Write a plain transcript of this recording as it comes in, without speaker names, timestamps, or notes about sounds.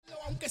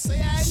Aunque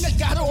sea en el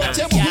carro,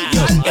 echemos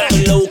un carga. Esto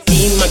es low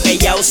key, más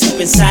callao sin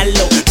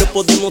pensarlo. No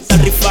podemos estar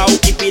rifaos,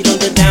 keep it on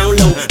the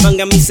downlow.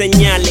 Manga mis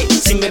señales,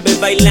 si me ves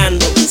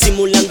bailando,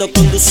 simulando,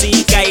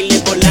 conducir, cáele,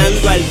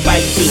 volando al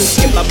parking.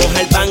 Que vamos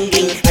al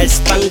banging, al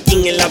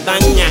spanking en la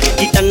banga,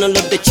 quitarnos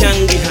los de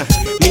changui.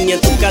 Niña,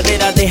 tu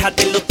cadera,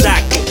 déjate los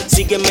tacos.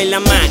 Sígueme la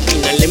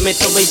máquina, le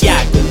meto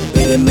bellaco.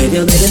 Pero en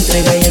medio de la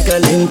entrega y el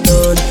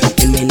calentón,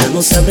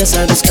 terminamos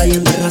abrazados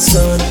cayendo en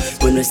razón.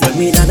 Pues nuestras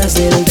miradas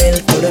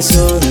del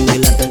corazón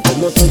delatan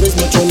como todo es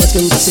mucho más que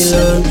un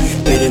vacilón.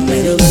 Pero en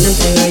medio de la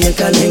entrega y el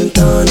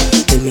calentón,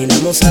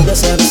 terminamos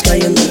abrazados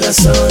cayendo en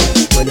razón.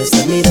 Pues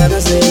nuestras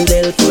miradas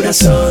del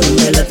corazón